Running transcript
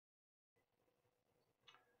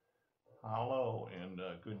Hello and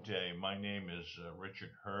good day. My name is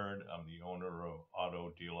Richard Hurd. I'm the owner of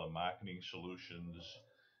Auto Dealer Marketing Solutions.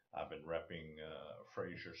 I've been repping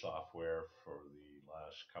Frazer software for the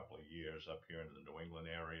last couple of years up here in the New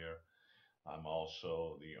England area. I'm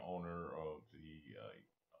also the owner of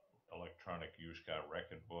the electronic used car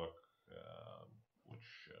record book,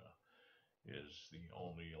 which is the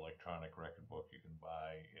only electronic record book you can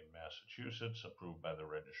buy in Massachusetts, approved by the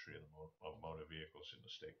Registry of Motor Vehicles in the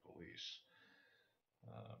State Police.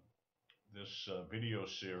 Uh, this video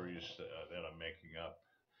series that I'm making up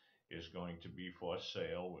is going to be for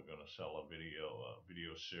sale. We're going to sell a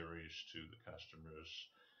video series to the customers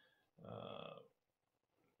uh,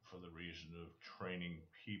 for the reason of training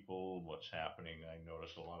people what's happening. I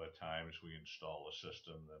notice a lot of times we install a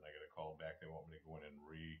system, then I get a call back. They want me to go in and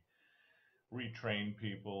retrain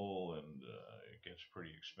people, and it gets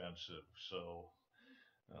pretty expensive. So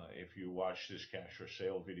if you watch this cash for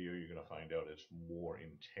sale video, you're going to find out it's more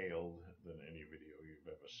entailed than any video you've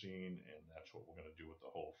ever seen, and that's what we're going to do with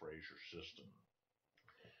the whole Frazer system.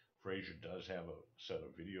 Frazer does have a set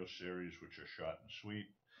of video series which are short and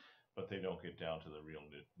sweet, but they don't get down to the real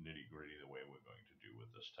nitty gritty the way we're going to do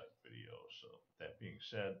with this type video. So that being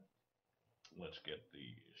said, let's get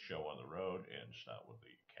the show on the road and start with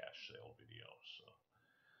the cash sale video. So,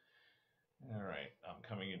 all right, I'm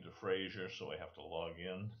coming into Frazer, so I have to log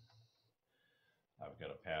in. I've got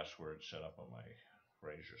a password set up on my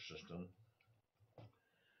Frazer system.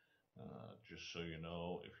 Just so you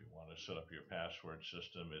know, if you want to set up your password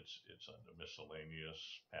system, it's under miscellaneous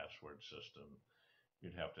password system.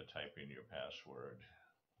 You'd have to type in your password.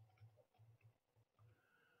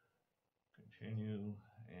 Continue,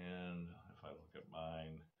 and if I look at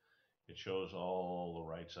mine, it shows all the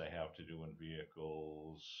rights I have to do in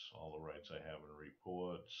vehicles, all the rights I have in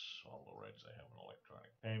reports, all the rights I have in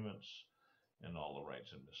electronic payments, and all the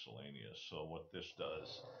rights in miscellaneous. So what this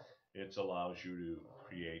does, it allows you to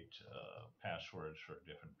create passwords for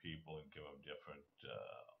different people and give them different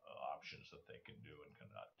options that they can do and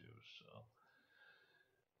cannot do. So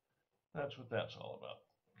that's what that's all about.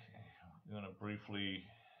 Okay, I'm going to briefly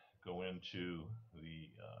go into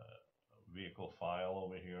the vehicle file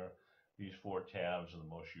over here. These four tabs are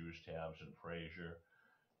the most used tabs in Frazer.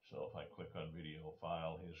 So if I click on video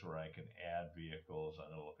file, here's where I can add vehicles.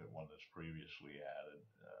 I'm going to look at one that's previously added.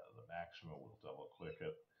 The maximum, we'll double click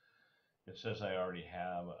it. It says I already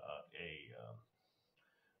have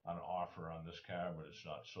an offer on this car, but it's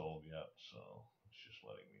not sold yet. So it's just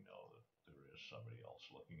letting me know that there is somebody else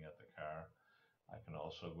looking at the car. I can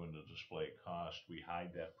also go into display cost. We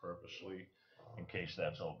hide that purposely in case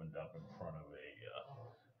that's opened up in front of a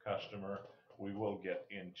customer. We will get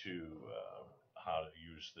into how to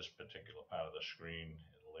use this particular part of the screen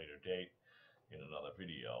at a later date in another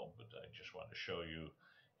video, but I just wanted to show you.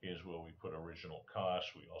 Here's where we put original cost.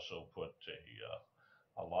 We also put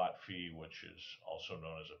a lot fee, which is also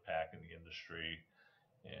known as a pack in the industry,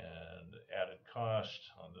 and added cost.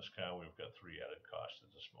 On this car, we've got 3 added costs at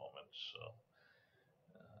this moment, so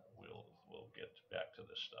we'll get back to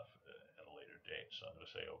this stuff at a later date. So I'm going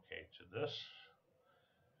to say OK to this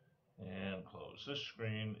and close this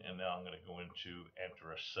screen, and now I'm going to go into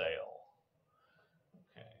enter a sale.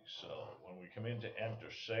 Okay, so when we come into enter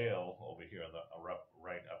sale, over here in the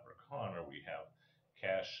right upper corner, we have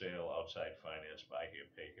cash sale, outside finance, buy here,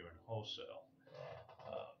 pay here, and wholesale.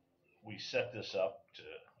 We set this up to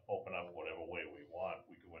open up whatever way we want.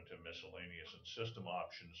 We go into miscellaneous and system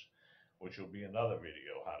options, which will be another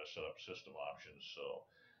video, how to set up system options. So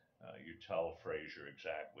you tell Frazer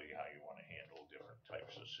exactly how you want to handle different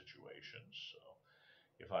types of situations. So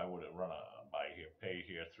if I were to run a buy here, pay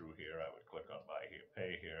here through here, I would click on buy here,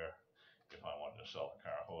 pay here. If I wanted to sell a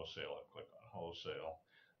car wholesale, I'd click on wholesale.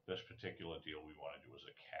 This particular deal we want to do is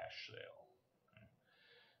a cash sale. Okay.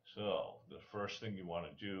 So the first thing you want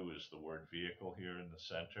to do is the word vehicle here in the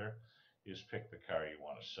center is pick the car you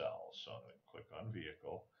want to sell. So I'm going to click on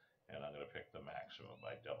vehicle, and I'm going to pick the maximum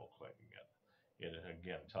by double clicking it. It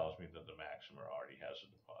again tells me that the maximum already has a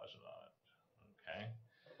deposit on it. Okay.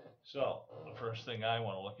 So the first thing I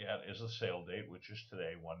want to look at is the sale date, which is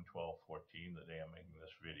today, 1/12/14, the day I'm making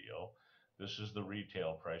this video. This is the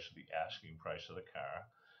retail price, the asking price of the car.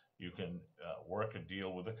 You can work a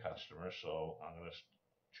deal with the customer, so I'm going to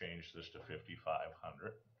change this to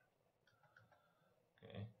 $5,500.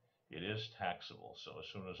 Okay, it is taxable, so as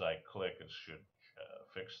soon as I click, it should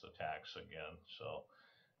fix the tax again. So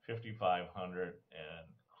 5,500 and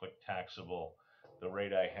click taxable. The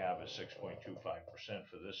rate I have is 6.25%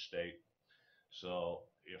 for this state. So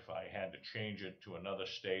if I had to change it to another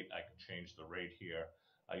state, I can change the rate here.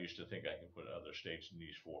 I used to think I could put other states in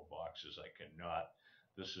these 4 boxes. I cannot.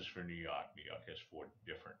 This is for New York. New York has 4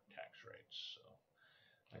 different tax rates. So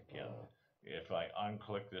again, if I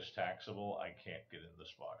unclick this taxable, I can't get in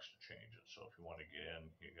this box to change it. So if you want to get in,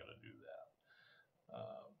 you got to do that.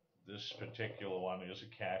 This particular one is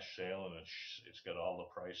a cash sale, and it's got all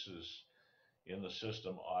the prices in the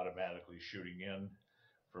system automatically shooting in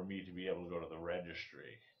for me to be able to go to the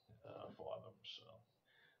registry for them. So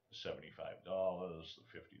the $75, the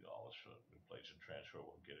 $50 for new plates and transfer.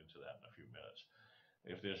 We'll get into that in a few minutes.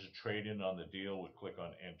 If there's a trade-in on the deal, we click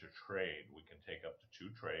on Enter Trade. We can take up to 2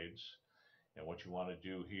 trades. And what you want to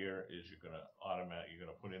do here is you're going to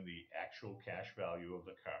put in the actual cash value of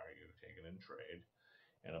the car you're taking in trade,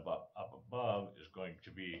 and up above is going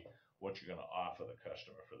to be what you're going to offer the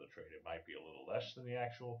customer for the trade. It might be a little less than the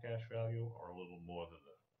actual cash value, or a little more than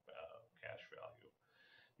the cash value.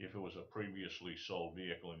 If it was a previously sold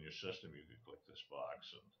vehicle in your system, you could click this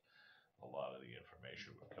box, and a lot of the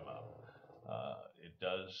information would come out. It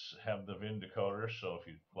does have the VIN decoder, so if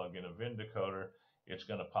you plug in a VIN decoder, it's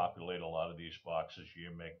going to populate a lot of these boxes,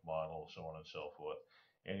 year, make, model, so on and so forth.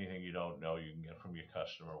 Anything you don't know, you can get from your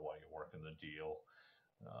customer while you're working the deal.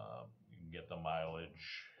 You can get the mileage,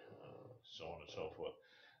 so on and so forth.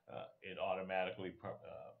 It automatically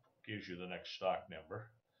gives you the next stock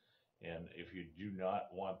number. And if you do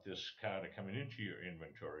not want this car to come into your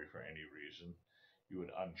inventory for any reason, you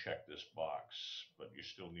would uncheck this box, but you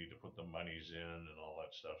still need to put the monies in and all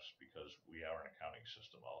that stuff because we are an accounting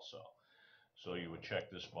system also. So you would check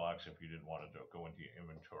this box if you didn't want it to go into your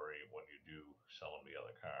inventory when you do sell them the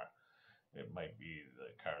other car. It might be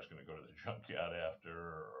the car is going to go to the junkyard after,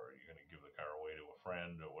 or you're going to give the car away to a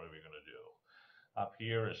friend, or whatever you're going to do. Up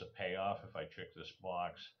here is a payoff. If I check this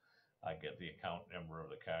box, I get the account number of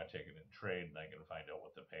the car taken in trade, and I can find out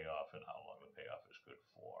what the payoff and how long the payoff is good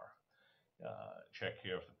for. Check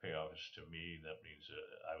here if the payoff is to me. That means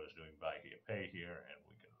I was doing buy here, pay here, and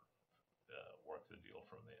we can work the deal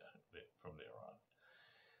from there on.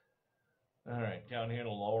 All right, down here in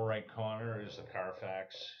the lower right corner is the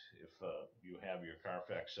Carfax. If you have your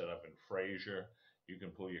Carfax set up in Frazer, you can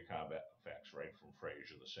pull your Carfax right from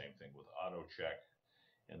Frazer. The same thing with AutoCheck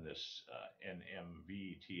and this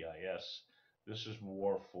NMVTIS. This is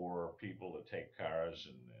more for people that take cars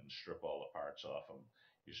and strip all the parts off them.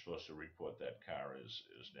 You're supposed to report that car is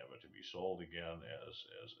never to be sold again as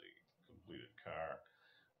a completed car,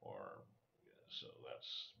 or so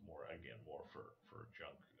that's more for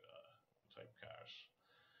junk type cars.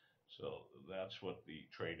 So that's what the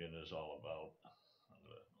trade-in is all about. I'm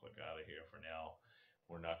going to click out of here for now.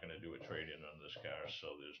 We're not going to do a trade-in on this car,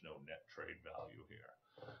 so there's no net trade value here.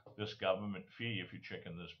 This government fee, if you check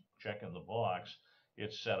in the box,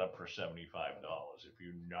 it's set up for $75. If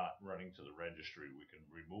you're not running to the registry, we can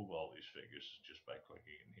remove all these figures just by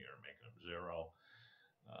clicking in here and making them 0.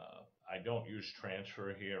 I don't use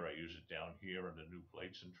transfer here. I use it down here under new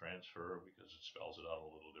plates and transfer because it spells it out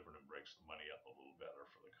a little different and breaks the money up a little better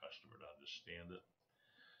for the customer to understand it.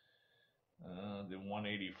 The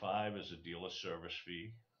 185 is a dealer service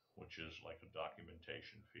fee, which is like a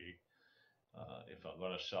documentation fee. If I'm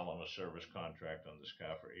going to sell them a service contract on this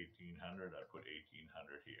car for $1,800, I put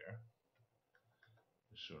 $1,800 here.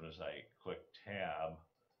 As soon as I click tab,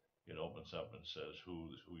 it opens up and says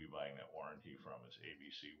who you're buying that warranty from. It's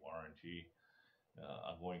ABC Warranty.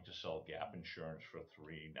 I'm going to sell gap insurance for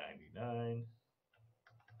 $399.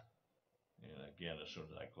 And again, as soon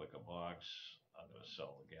as I click a box, I'm going to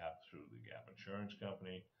sell the gap through the gap insurance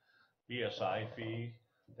company. BSI fee,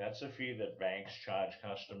 that's a fee that banks charge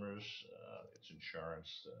customers. It's insurance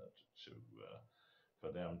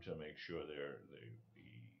for them to make sure the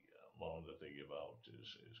loan that they give out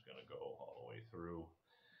is going to go all the way through.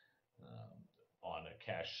 On a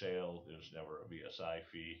cash sale, there's never a BSI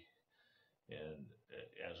fee. And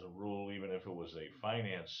as a rule, even if it was a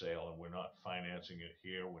finance sale and we're not financing it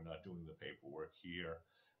here, we're not doing the paperwork here,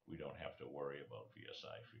 we don't have to worry about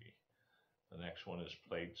BSI fee. The next one is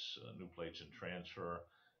plates, new plates and transfer.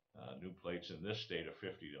 New plates in this state are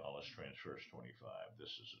 $50, transfer is $25. This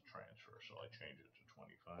is a transfer, so I change it to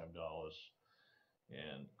 $25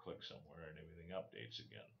 and click somewhere and everything updates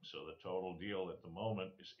again. So the total deal at the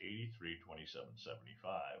moment is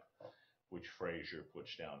 $83,2775, which Frazer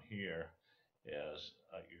puts down here as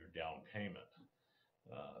your down payment.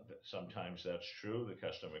 Sometimes that's true. The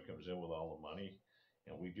customer comes in with all the money,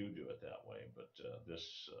 and we do it that way. But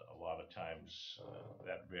this, a lot of times,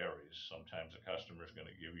 that varies. Sometimes the customer is going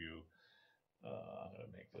to give you, I'm going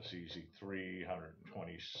to make this easy,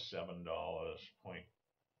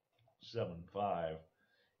 $327.75,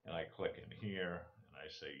 and I click in here, and I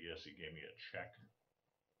say, yes, he gave me a check.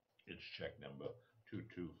 It's check number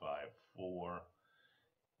 2254.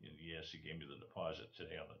 And yes, he gave me the deposit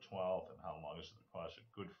today on the 12th, and how long is the deposit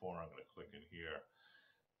good for? I'm going to click in here.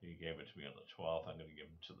 He gave it to me on the 12th. I'm going to give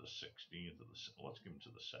him to the 16th, let's give him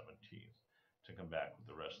to the 17th to come back with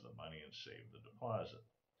the rest of the money and save the deposit.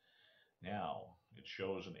 Now, it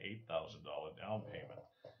shows an $8,000 down payment.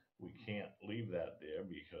 We can't leave that there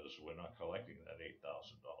because we're not collecting that $8,000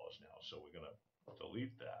 now. So we're going to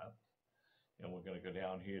delete that, and we're going to go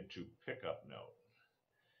down here to pickup note.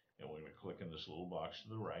 And we're going to click in this little box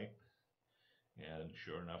to the right. And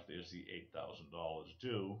sure enough, there's the $8,000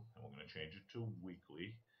 due, and we're going to change it to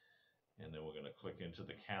weekly. And then we're going to click into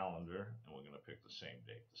the calendar, and we're going to pick the same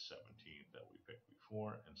date, the 17th that we picked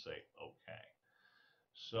before, and say OK.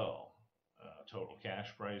 So total cash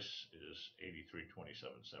price is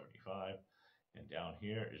 $83.27.75, and down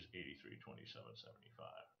here is $83.27.75.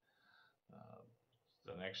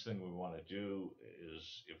 The next thing we want to do is,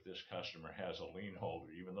 if this customer has a lien holder,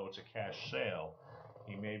 even though it's a cash sale,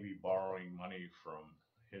 he may be borrowing money from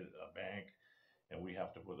a bank, and we have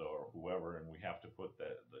to put, or whoever, and we have to put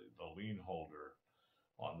the lien holder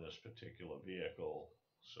on this particular vehicle,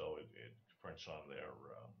 so it prints on their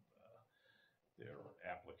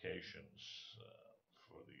applications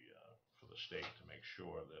for the state to make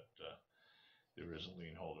sure that there is a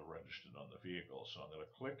lien holder registered on the vehicle. So I'm going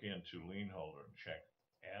to click into lien holder and check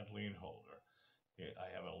add lien holder. I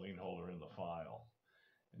have a lien holder in the file.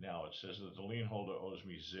 Now it says that the lien holder owes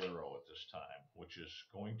me $0 at this time, which is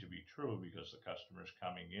going to be true because the customer is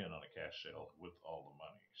coming in on a cash sale with all the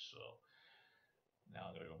money. So now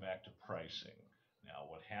I'm going to go back to pricing. Now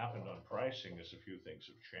what happened on pricing is a few things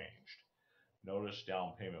have changed. Notice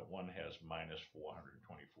down payment 1 has minus $424.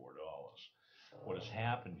 What has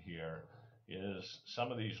happened here is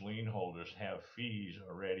some of these lien holders have fees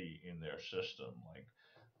already in their system, like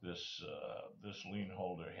this lien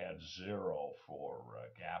holder had $0 for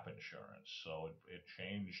gap insurance, so it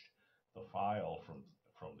changed the file from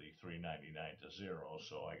the $399 to $0.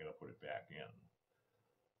 So I got to put it back in.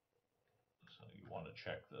 So you want to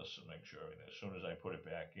check this and make sure. And as soon as I put it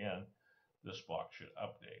back in, this box should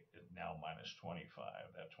update. It now minus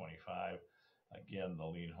 25. That 25, again, the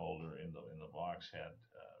lien holder in the box had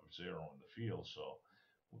 0 in the field, so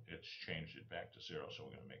it's changed it back to 0. So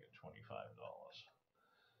we're going to make it $25.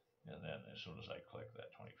 And then as soon as I click,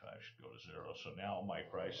 that 25 should go to 0. So now my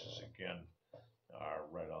prices again are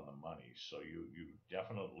right on the money. So you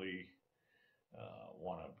definitely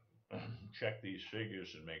want to check these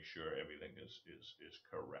figures and make sure everything is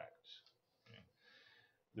correct. Okay.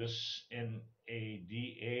 This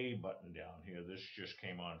NADA button down here, this just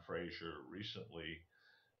came on Frazer recently.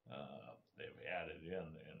 They've added in,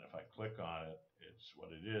 and if I click on it, it's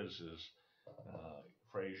what it is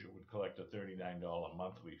Frazer would collect a $39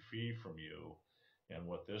 monthly fee from you, and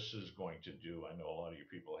what this is going to do, I know a lot of you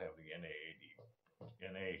people have the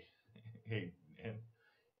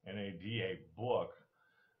NADA book,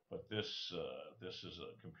 but this is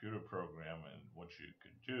a computer program, and what you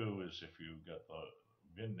could do is, if you got the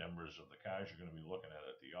VIN numbers of the cars you're going to be looking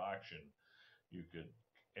at the auction, you could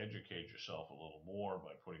educate yourself a little more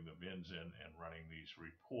by putting the VINs in and running these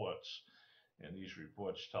reports. And these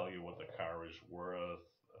reports tell you what the car is worth,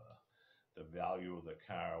 the value of the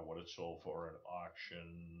car, what it sold for at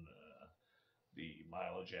auction, the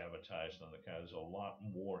mileage advertised on the car. There's a lot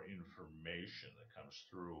more information that comes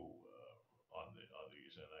through on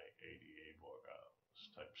these NADA book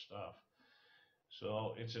type stuff.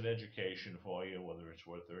 So it's an education for you, whether it's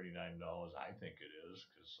worth $39. I think it is,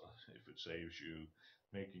 because if it saves you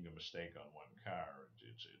making a mistake on one car,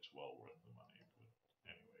 it's well worth the money. But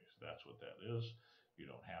anyways, that's what that is. You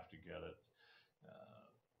don't have to get it,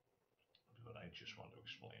 but I just want to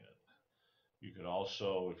explain it. You could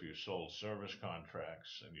also, if you sold service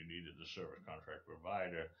contracts and you needed the service contract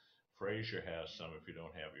provider, Frazer has some. If you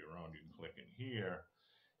don't have your own, you can click in here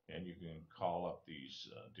and you can call up these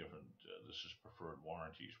different, this is Preferred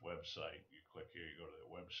Warranties website. You click here, you go to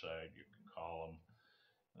their website, you can call them,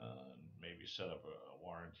 maybe set up a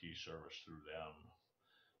warranty service through them.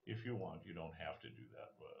 If you want, you don't have to do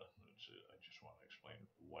that, but I just want to explain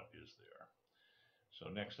what is there. So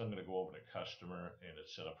next I'm going to go over to customer, and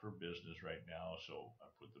it's set up for business right now, so I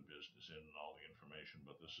put the business in and all the information,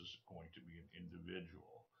 but this is going to be an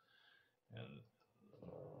individual. And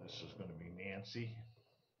this is going to be Nancy.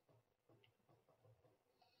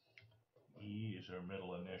 E is her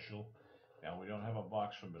middle initial. Now we don't have a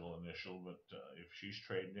box for middle initial, but if she's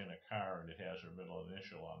trading in a car and it has her middle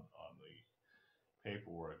initial on the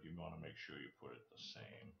paperwork, you want to make sure you put it the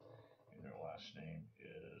same. And her last name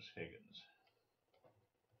is Higgins.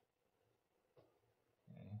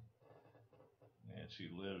 Okay. Nancy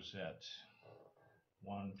lives at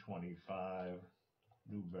 125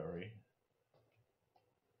 Newbury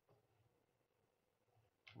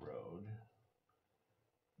Road.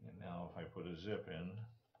 And now if I put a zip in,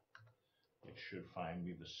 it should find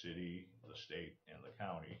me the city, the state, and the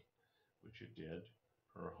county, which it did.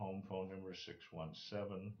 Her home phone number is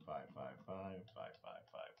 617-555-5555.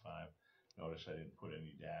 Notice I didn't put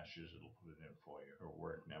any dashes, it'll put it in for you. Her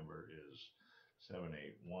work number is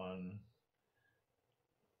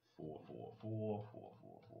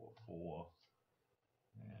 781-444-4444.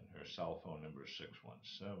 And her cell phone number is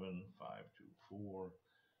 617-524-9875.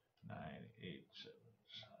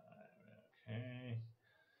 Okay.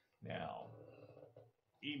 Now,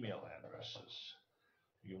 email addresses.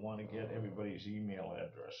 You want to get everybody's email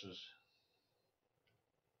addresses.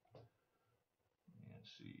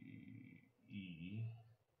 Nancy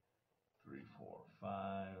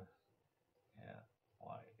E345 at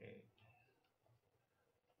Y8.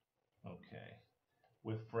 Okay.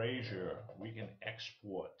 With Frazer, we can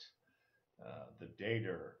export the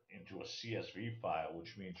data into a CSV file,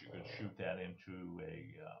 which means you can shoot that into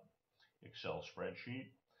a Excel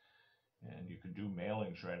spreadsheet. And you can do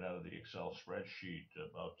mailings right out of the Excel spreadsheet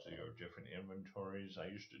about your different inventories. I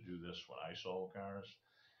used to do this when I sold cars.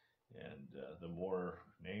 And the more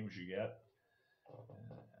names you get,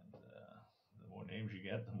 the more names you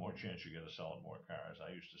get, the more chance you get of selling more cars.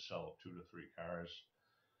 I used to sell 2 to 3 cars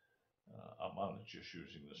a month just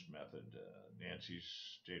using this method.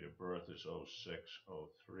 Nancy's date of birth is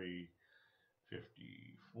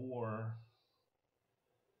 06/03/54.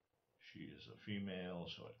 She is a female,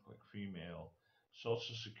 so I click female.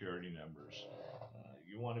 Social Security numbers.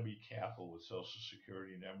 You want to be careful with Social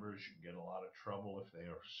Security numbers. You can get a lot of trouble if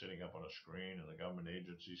they are sitting up on a screen and the government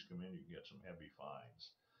agencies come in. You can get some heavy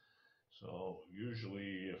fines. So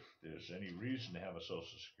usually if there's any reason to have a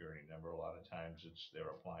Social Security number, a lot of times it's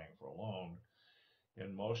they're applying for a loan.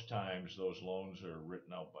 And most times those loans are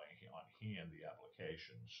written out on hand, the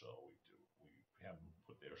application. So we have them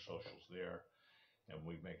put their socials there, and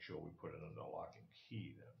we make sure we put it under lock and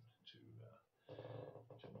key then to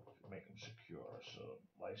make them secure. So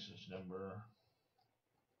license number,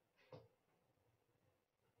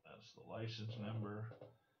 that's the license number.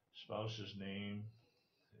 Spouse's name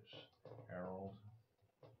is Harold.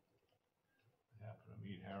 I happened to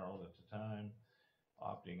meet Harold at the time.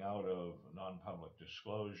 Opting out of non-public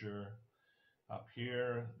disclosure. Up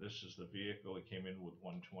here, this is the vehicle. It came in with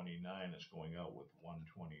 129. It's going out with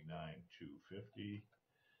 129,250.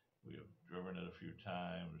 We have driven it a few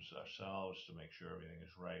times ourselves to make sure everything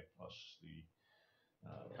is right. Plus the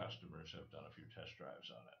customers have done a few test drives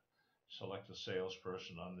on it. Select a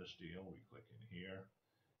salesperson on this deal. We click in here.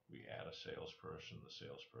 We add a salesperson. The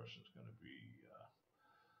salesperson is going to be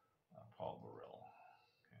Paul Burrell.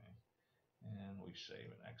 Okay. And we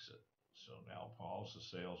save and exit. So now Paul's the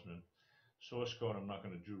salesman. Source code I'm not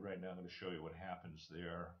going to do right now. I'm going to show you what happens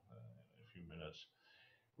there in a few minutes.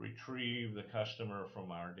 Retrieve the customer from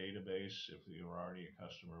our database. If you were already a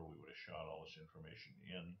customer, we would have shot all this information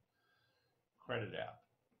in. Credit app.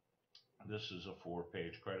 This is a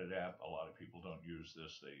 4-page credit app. A lot of people don't use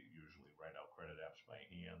this. They usually write out credit apps by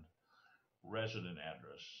hand. Resident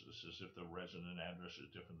address. This is if the resident address is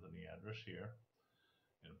different than the address here.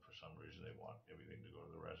 And for some reason they want everything to go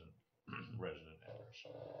to the resident address.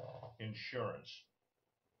 Insurance.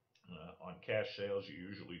 On cash sales, you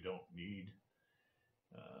usually don't need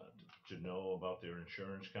to know about their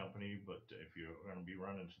insurance company, but if you're going to be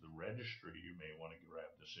running to the registry, you may want to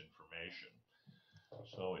grab this information.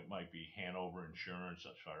 So it might be Hanover Insurance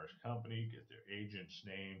as far as company, get their agent's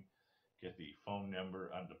name, get the phone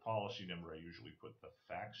number. Under policy number, I usually put the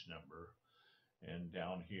fax number. And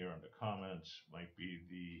down here under comments might be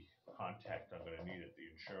the contact I'm going to need at the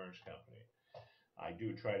insurance company. I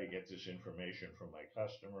do try to get this information from my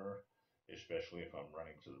customer, especially if I'm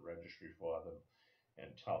running to the registry for them, and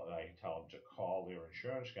I tell them to call their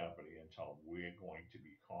insurance company and tell them we're going to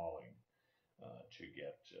be calling to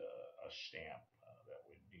get a stamp that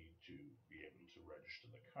we need to be able to register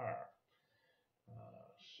the car.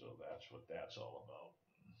 So that's what that's all about.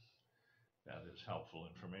 That is helpful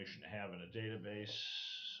information to have in a database.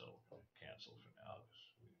 So we're going to cancel for now because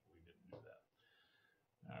we didn't do that.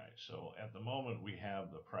 All right, so at the moment we have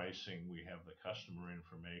the pricing, we have the customer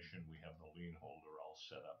information, we have the lien holder all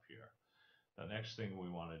set up here. The next thing we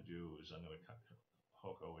want to do is I'm going to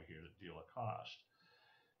hook over here to dealer cost.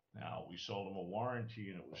 Now, we sold them a warranty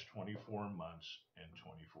and it was 24 months and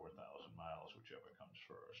 24,000 miles, whichever comes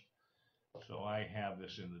first. So I have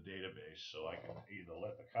this in the database, so I can either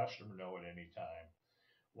let the customer know at any time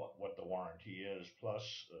what the warranty is, plus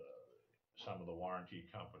some of the warranty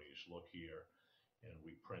companies look here and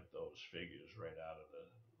we print those figures right out of the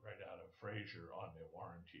right out of Frazer on their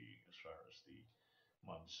warranty as far as the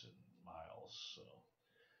months and miles. So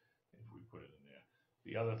if we put it in there.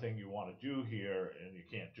 The other thing you want to do here, and you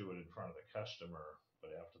can't do it in front of the customer, but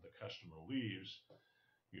after the customer leaves,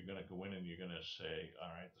 you're going to go in and you're going to say, all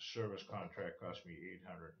right, the service contract cost me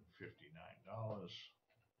 $859,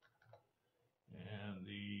 and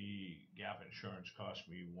the gap insurance cost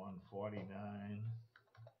me $149.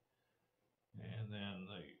 And then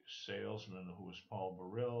the salesman, who was Paul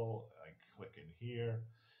Burrill, I click in here.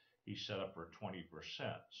 He set up for 20%,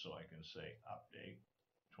 so I can say update.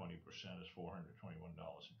 20% is $421.50.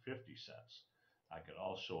 I could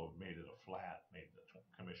also have made it a flat, made the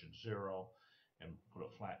commission zero, and put a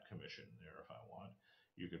flat commission there if I want.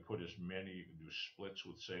 You could put as many, you can do splits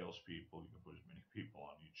with salespeople, you can put as many people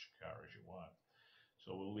on each car as you want.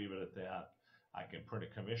 So we'll leave it at that. I can print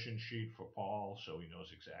a commission sheet for Paul so he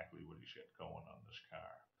knows exactly what he's got going on this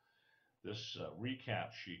car. This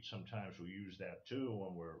recap sheet, sometimes we use that too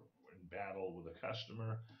when we're in battle with a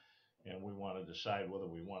customer and we want to decide whether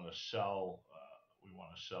we want to sell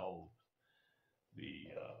the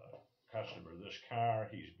customer this car.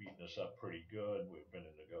 He's beaten us up pretty good. We've been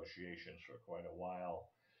in negotiations for quite a while.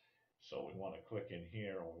 So we want to click in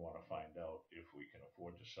here and we want to find out if we can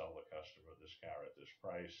afford to sell the customer this car at this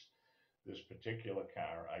price. This particular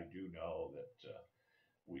car, I do know that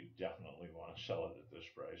we definitely want to sell it at this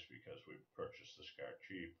price because we purchased this car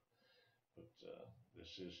cheap. But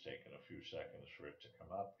this is taking a few seconds for it to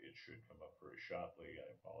come up. It should come up very shortly. I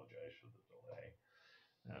apologize for the delay.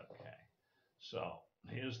 Okay, so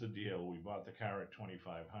here's the deal. We bought the car at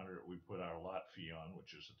 $2,500. We put our lot fee on,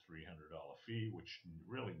 which is a $300 fee, which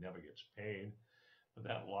really never gets paid. But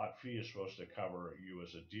that lot fee is supposed to cover you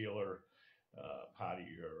as a dealer, part of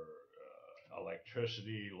your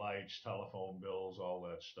electricity, lights, telephone bills, all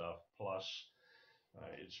that stuff. Plus,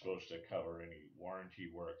 it's supposed to cover any warranty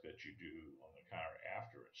work that you do on the car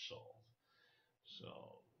after it's sold. So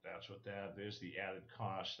that's what there's the added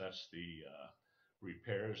cost. That's the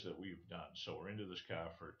repairs that we've done. So we're into this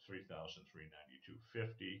car for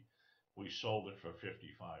 $3,392.50. We sold it for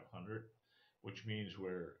 $5,500, which means we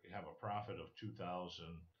have a profit of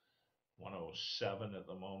 $2,107 at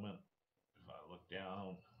the moment. If I look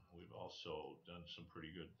down, we've also done some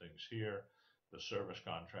pretty good things here. The service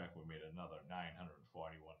contract, we made another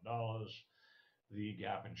 $941. The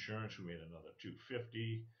gap insurance, we made another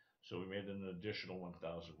 $250. So we made an additional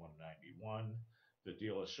 $1,191. The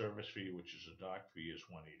dealer service fee, which is a dock fee, is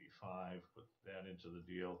 $185. Put that into the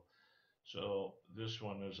deal. So this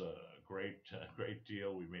one is a great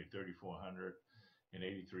deal. We made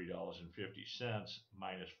 $3,483.50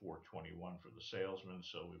 minus $421 for the salesman.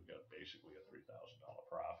 So we've got basically a $3,000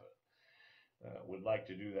 profit. We'd like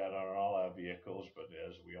to do that on all our vehicles, but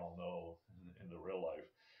as we all know in the real life,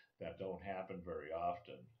 that don't happen very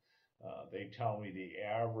often. They tell me the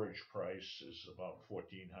average price is about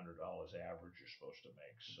 $1,400 average you're supposed to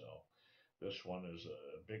make. So this one is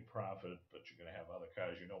a big profit, but you're going to have other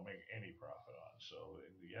cars you don't make any profit on. So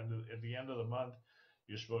at the end of the month,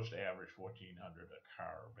 you're supposed to average $1,400 a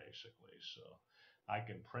car basically. So I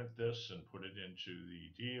can print this and put it into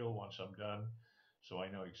the deal once I'm done, so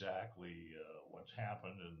I know exactly what's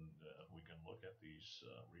happened, and we can look at these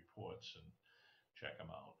reports and check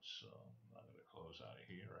them out. So I'm going to close out of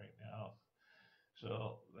here right now.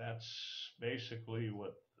 So that's basically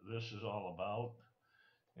what this is all about.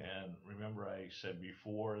 And remember, I said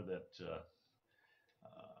before that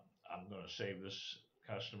I'm going to save this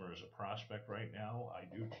customer as a prospect right now. I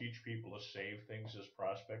do teach people to save things as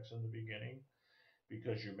prospects in the beginning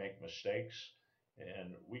because you make mistakes,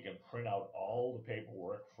 and we can print out all the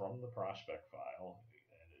paperwork from the prospect file,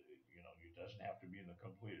 and it doesn't have to be in the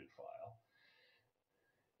completed file.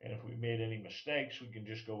 And if we made any mistakes, we can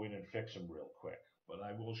just go in and fix them real quick. But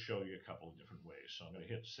I will show you a couple of different ways. So I'm going to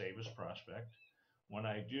hit Save as Prospect. When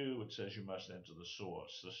I do, it says you must enter the source.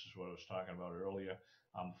 This is what I was talking about earlier.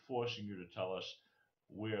 I'm forcing you to tell us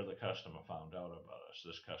where the customer found out about us.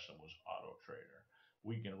 This customer was Auto Trader.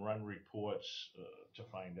 We can run reports to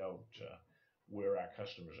find out where our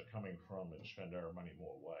customers are coming from and spend our money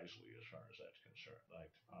more wisely as far as that's concerned. I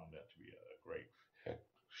found that to be a great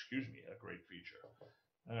feature.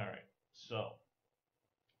 All right, so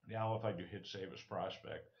now if I do hit Save as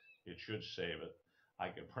Prospect, it should save it. I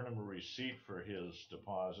can print him a receipt for his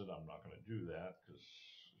deposit. I'm not going to do that because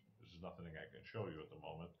there's nothing I can show you at the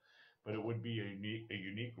moment. But it would be a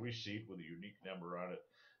unique receipt with a unique number on it,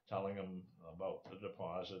 telling him about the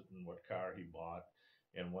deposit and what car he bought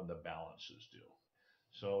and when the balance is due.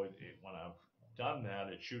 So when I've done that,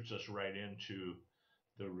 it shoots us right into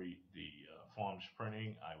the forms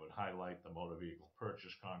printing, I would highlight the motor vehicle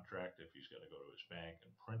purchase contract if he's got to go to his bank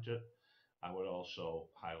and print it. I would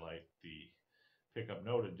also highlight the pickup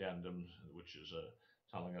note addendum, which is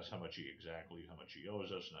telling us how much he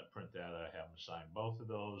owes us, and I print that. I have him sign both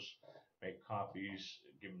of those, make copies,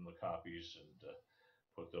 give him the copies, and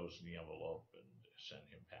put those in the envelope and send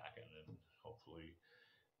him packing, and hopefully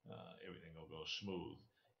everything will go smooth.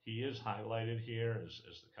 He is highlighted here as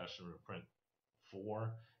the customer to print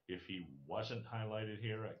for. If he wasn't highlighted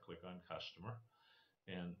here, I click on customer,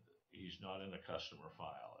 and he's not in the customer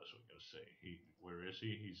file, as we're going to see. Where is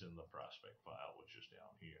he? He's in the prospect file, which is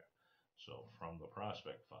down here. So from the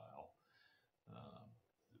prospect file, um,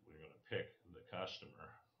 we're going to pick the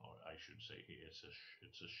customer, or I should say it's a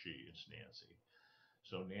she, it's Nancy.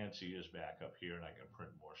 So Nancy is back up here, and I can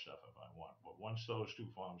print more stuff if I want. But once those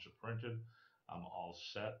two forms are printed, I'm all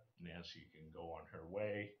set. Nancy can go on her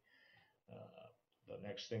way. The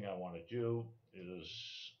next thing I want to do is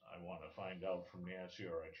I want to find out from Nancy,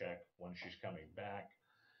 or I check when she's coming back.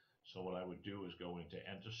 So what I would do is go into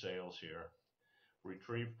enter sales here,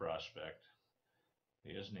 retrieve prospect.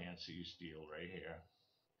 Here's Nancy's deal right here.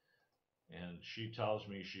 And she tells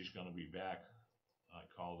me she's going to be back. I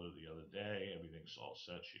called her the other day. Everything's all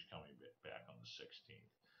set. She's coming back on the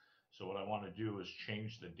 16th. So what I want to do is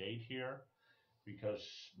change the date here, because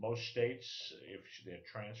most states, if they're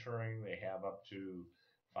transferring, they have up to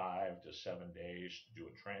 5 to 7 days to do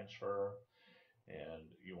a transfer. And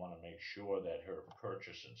you want to make sure that her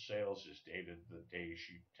purchase and sales is dated the day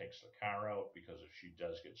she takes the car out, because if she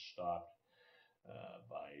does get stopped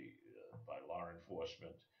by law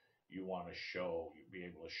enforcement, you want to be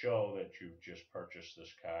able to show that you've just purchased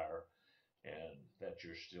this car and that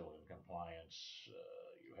you're still in compliance.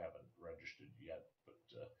 You haven't registered yet, but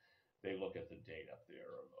they look at the date up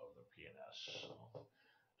there of the P&S.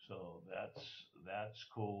 So that's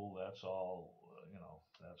cool. That's all,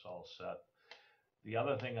 that's all set. The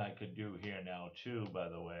other thing I could do here now too, by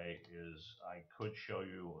the way, is I could show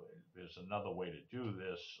you, there's another way to do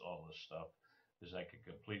this, all this stuff, is I could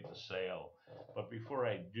complete the sale. But before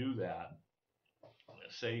I do that,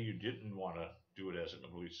 say you didn't want to do it as a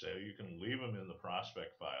complete sale, you can leave them in the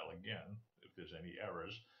prospect file again. If there's any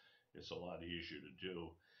errors, it's a lot easier to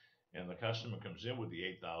do. And the customer comes in with the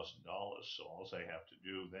 $8,000, so all I have to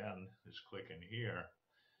do then is click in here,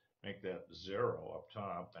 make that 0 up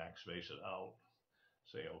top, backspace it out,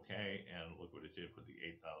 say okay, and look what it did with the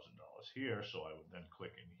 $8,000 here. So I would then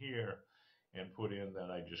click in here and put in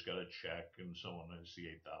that I just got a check and someone has the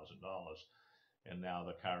 $8,000. And now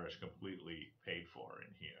the car is completely paid for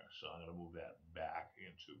in here. So I'm going to move that back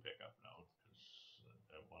into pickup note, because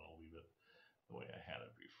I want to leave it the way I had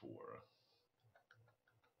it before.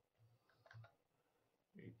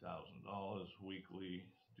 $8,000 weekly,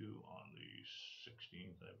 due on the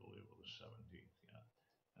 16th, I believe, or the 17th. Yeah.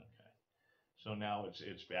 Okay. So now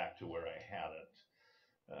it's back to where I had it.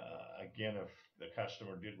 Again, if the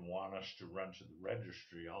customer didn't want us to run to the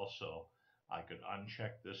registry also, I could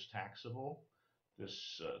uncheck this taxable.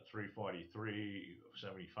 This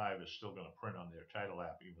 343.75 is still going to print on their title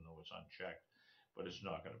app, even though it's unchecked, but it's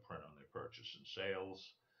not going to print on their purchase and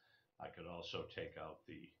sales. I could also take out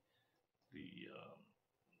the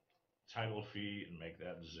title fee and make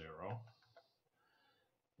that 0.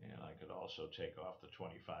 And I could also take off the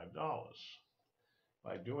 $25.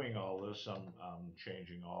 By doing all this, I'm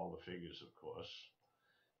changing all the figures, of course.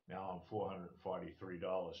 Now I'm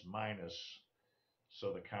 $443 minus,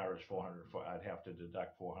 so the car is I'd have to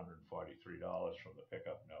deduct $443 from the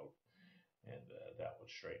pickup note, and that would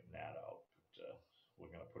straighten that out. But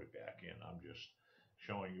we're going to put it back in. I'm just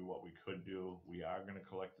showing you what we could do. We are going to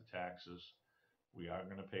collect the taxes. We are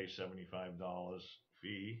going to pay $75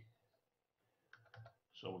 fee.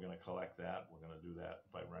 So we're going to collect that. We're going to do that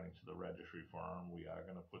by running to the registry form. We are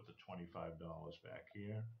going to put the $25 back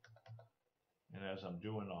here. And as I'm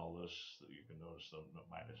doing all this, you can notice the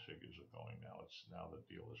minus figures are going now. Now the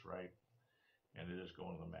deal is right. And it is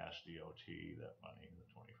going to the Mass DOT, that money, the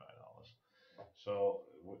 $25. So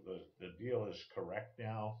the deal is correct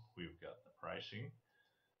now. We've got the pricing.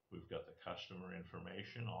 We've got the customer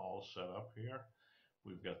information all set up here.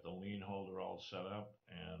 We've got the lien holder all set up,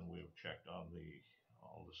 and we've checked on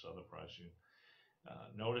all this other pricing.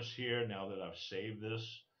 Notice here, now that I've saved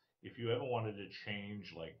this, if you ever wanted to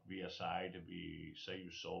change like VSI to be, say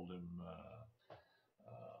you sold him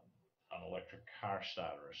an electric car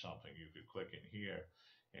starter or something, you could click in here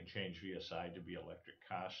and change VSI to be electric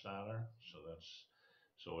car starter.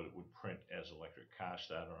 So it would print as electric car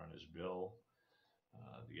starter on his bill.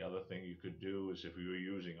 The other thing you could do is if you were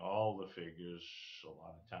using all the figures, a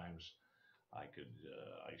lot of times I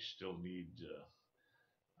still need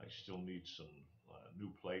I still need some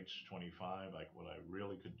new plates, 25. Like what I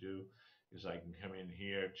really could do is I can come in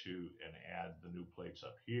here and add the new plates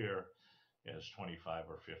up here as 25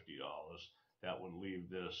 or $50. That would leave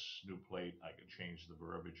this new plate. I could change the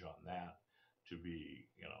verbiage on that to be,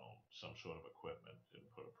 some sort of equipment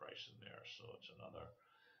and put a price in there. So it's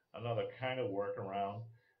another kind of workaround.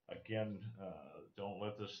 Again, don't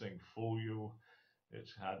let this thing fool you.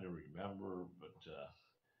 It's hard to remember, but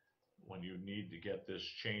when you need to get this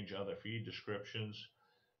change other feed descriptions,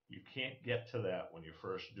 you can't get to that when you're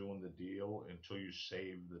first doing the deal until you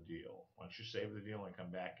save the deal. Once you save the deal and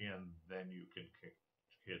come back in, then you can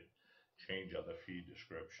hit change other feed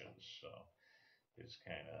descriptions. So it's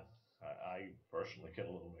kind of, I personally get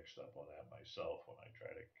a little mixed up on that myself when I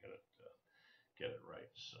try to get it right.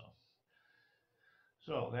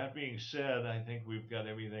 So that being said, I think we've got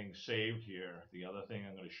everything saved here. The other thing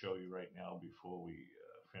I'm going to show you right now before we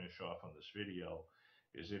finish off on this video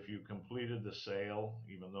is if you completed the sale,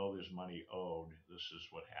 even though there's money owed, this is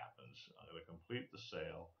what happens. I'm going to complete the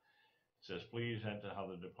sale. It says, please enter how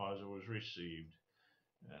the deposit was received.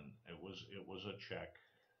 And it was a check,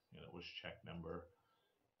 and it was check number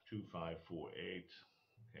 2548.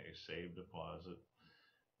 Okay, save deposit.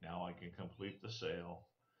 Now I can complete the sale.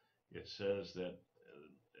 It says that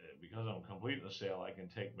because I'm completing the sale, I can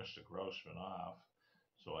take Mr. Grossman off.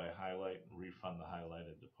 So I highlight and refund the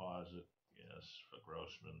highlighted deposit. Yes, for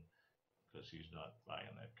Grossman, because he's not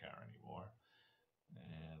buying that car anymore.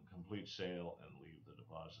 And complete sale and leave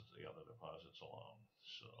the other deposits alone.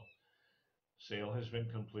 So sale has been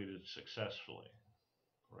completed successfully.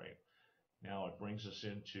 Right. Now it brings us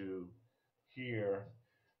into here.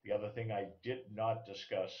 The other thing I did not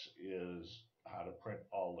discuss is how to print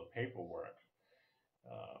all the paperwork.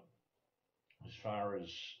 As far as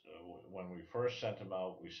when we first sent them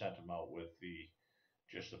out, we sent them out with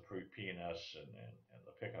just the P&S and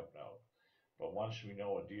the pickup note. But once we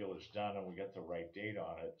know a deal is done and we get the right date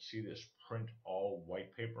on it, see this print all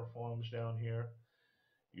white paper forms down here?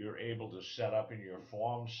 You're able to set up in your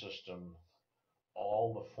form system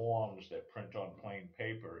all the forms that print on plain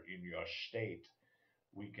paper in your state.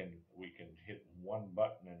 We can hit one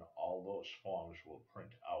button and all those forms will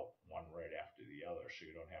print out one right after the other, so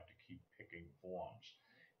you don't have to keep picking forms.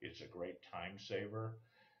 It's a great time saver.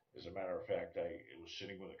 As a matter of fact, I was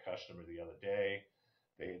sitting with a customer the other day.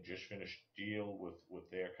 They had just finished a deal with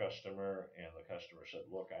their customer, and the customer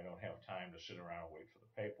said, look, I don't have time to sit around and wait for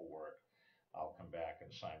the paperwork. I'll come back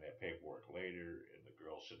and sign that paperwork later. And the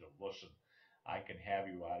girl said to him, listen, I can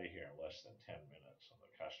have you out of here in less than 10 minutes. And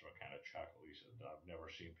the customer kind of chuckled. He said, I've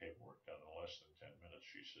never seen paperwork done in less than 10 minutes.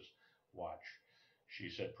 She says, watch.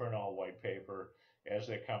 She said, print all white paper. As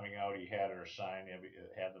they're coming out, he had them sign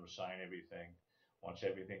everything. Once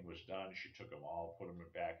everything was done, she took them all, put them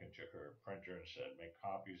back into her printer and said, make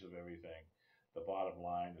copies of everything. The bottom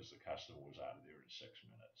line is the customer was out of there in 6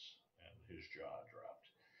 minutes, and his jaw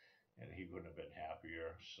dropped. And he couldn't have been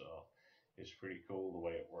happier. So it's pretty cool the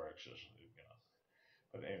way it works.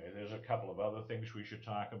 But anyway, there's a couple of other things we should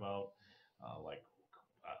talk about, like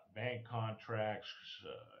bank contracts,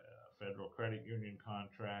 federal credit union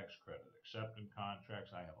contracts, credit acceptance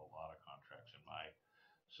contracts. I have a lot of contracts in my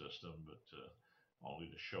system, but only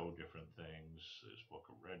to show different things. There's book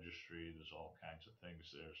of registry. There's all kinds of things.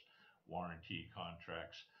 There's warranty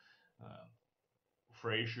contracts.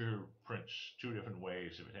 Frazer prints two different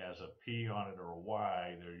ways. If it has a P on it or a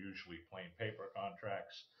Y, they're usually plain paper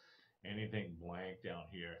contracts. Anything blank down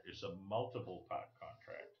here is a multiple part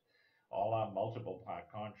contract. All our multiple part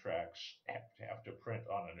contracts have to print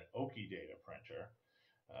on an Oki data printer.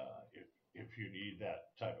 If you need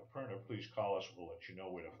that type of printer, please call us. We'll let you know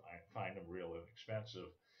where to find them real inexpensive.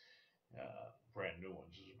 Brand new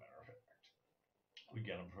ones, as a matter of fact. We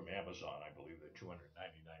get them from Amazon. I believe they're $299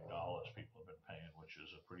 people have been paying, which is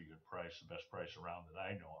a pretty good price, the best price around that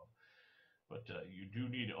I know of. But you do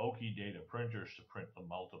need Oki data printers to print the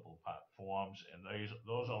multiple part forms, and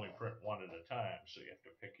those only print one at a time, so you have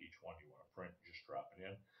to pick each one you want to print, just drop it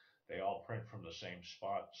in. They all print from the same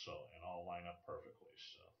spot, and all line up perfectly.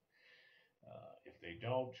 So if they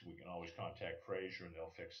don't, we can always contact Frazer, and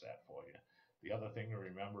they'll fix that for you. The other thing to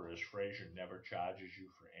remember is Frazer never charges you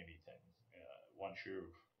for anything. Once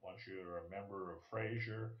you're a member of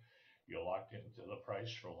Frazer, you're locked into the price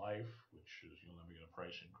for life, which is you'll never get a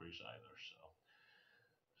price increase either.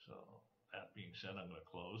 So that being said, I'm going to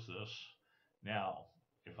close this. Now,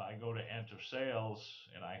 if I go to enter sales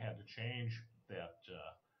and I had to change that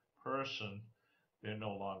person, they're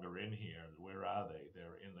no longer in here. Where are they?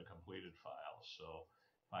 They're in the completed file. So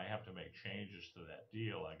if I have to make changes to that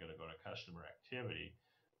deal, I got to go to customer activity.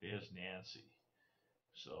 There's Nancy.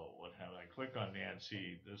 So what have I click on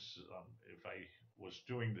Nancy? This if I was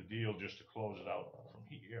doing the deal just to close it out from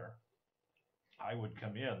here, I would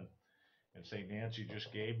come in and say Nancy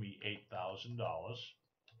just gave me $8,000,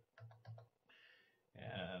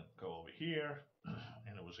 and go over here,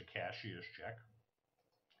 and it was a cashier's check,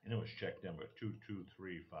 and it was check number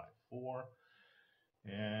 22354,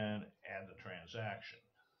 and add the transaction.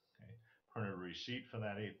 Okay, print a receipt for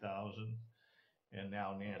that 8,000, and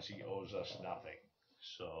now Nancy owes us nothing.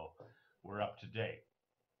 So we're up to date.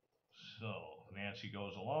 So Nancy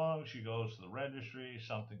goes along, she goes to the registry,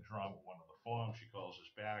 something's wrong with one of the forms, she calls us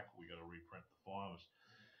back, we gotta reprint the forms.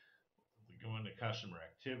 We go into customer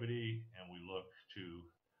activity and we look to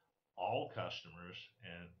all customers,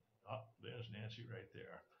 and there's Nancy right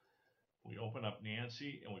there. We open up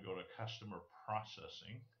Nancy and we go to customer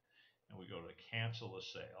processing, and we go to cancel a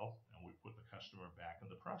sale, and we put the customer back in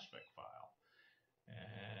the prospect file.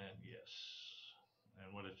 And yes, and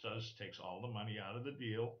what it does, takes all the money out of the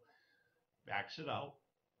deal, backs it out,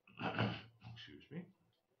 excuse me,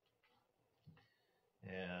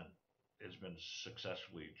 and it's been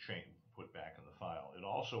successfully put back in the file. It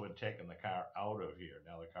also had taken the car out of here.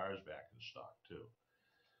 Now the car is back in stock too.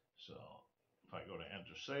 So if I go to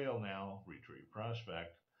enter sale now, retrieve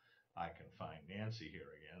prospect, I can find Nancy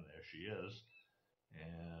here again. There she is.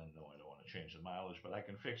 And no, I don't want to change the mileage, but I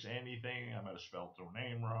can fix anything. I might have spelled her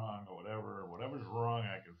name wrong or whatever. Whatever's wrong,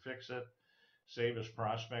 I can fix it. Save as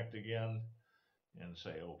prospect again and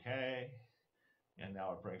say okay. And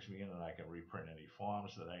now it brings me in and I can reprint any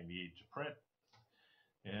forms that I need to print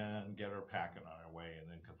and get her packing on her way, and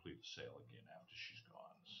then complete the sale again after she's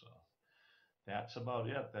gone. So that's about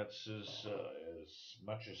it. That's as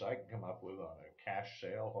much as I can come up with on a cash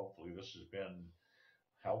sale. Hopefully this has been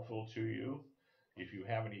helpful to you. If you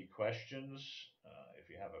have any questions, if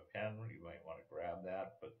you have a pen, you might want to grab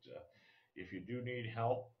that. But if you do need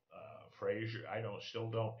help, Frazer, I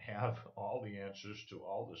still don't have all the answers to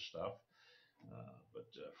all this stuff. But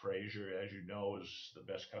Frazer, as you know, is the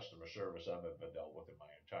best customer service I've ever dealt with in my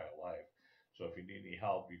entire life. So if you need any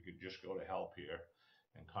help, you could just go to help here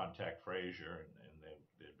and contact Frazer, and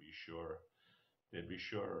they'd be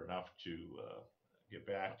sure enough to get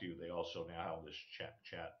back to you. They also now have this chat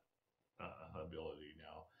ability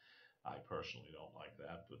now. I personally don't like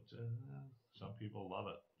that, but some people love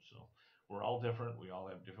it. So we're all different. We all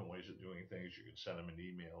have different ways of doing things. You can send them an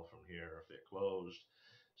email from here if they're closed.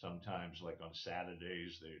 Sometimes, like on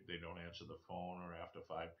Saturdays, they don't answer the phone, or after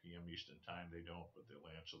 5 p.m. Eastern time, they don't, but they'll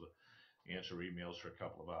answer emails for a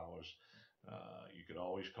couple of hours. You could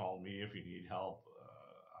always call me if you need help.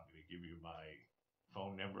 I'm going to give you my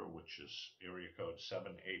phone number, which is area code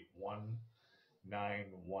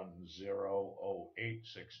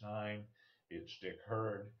 781-910-0869. It's Dick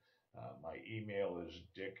Hurd. My email is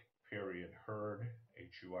dick.hurd,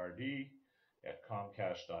 H-U-R-D, at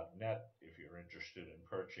comcast.net. If you're interested in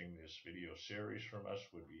purchasing this video series from us,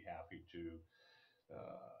 we'd be happy to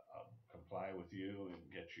comply with you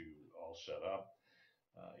and get you all set up.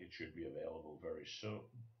 It should be available very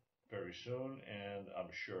soon, and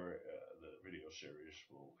I'm sure the video series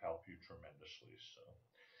will help you tremendously. So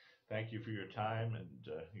thank you for your time, and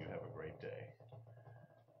you have a great day.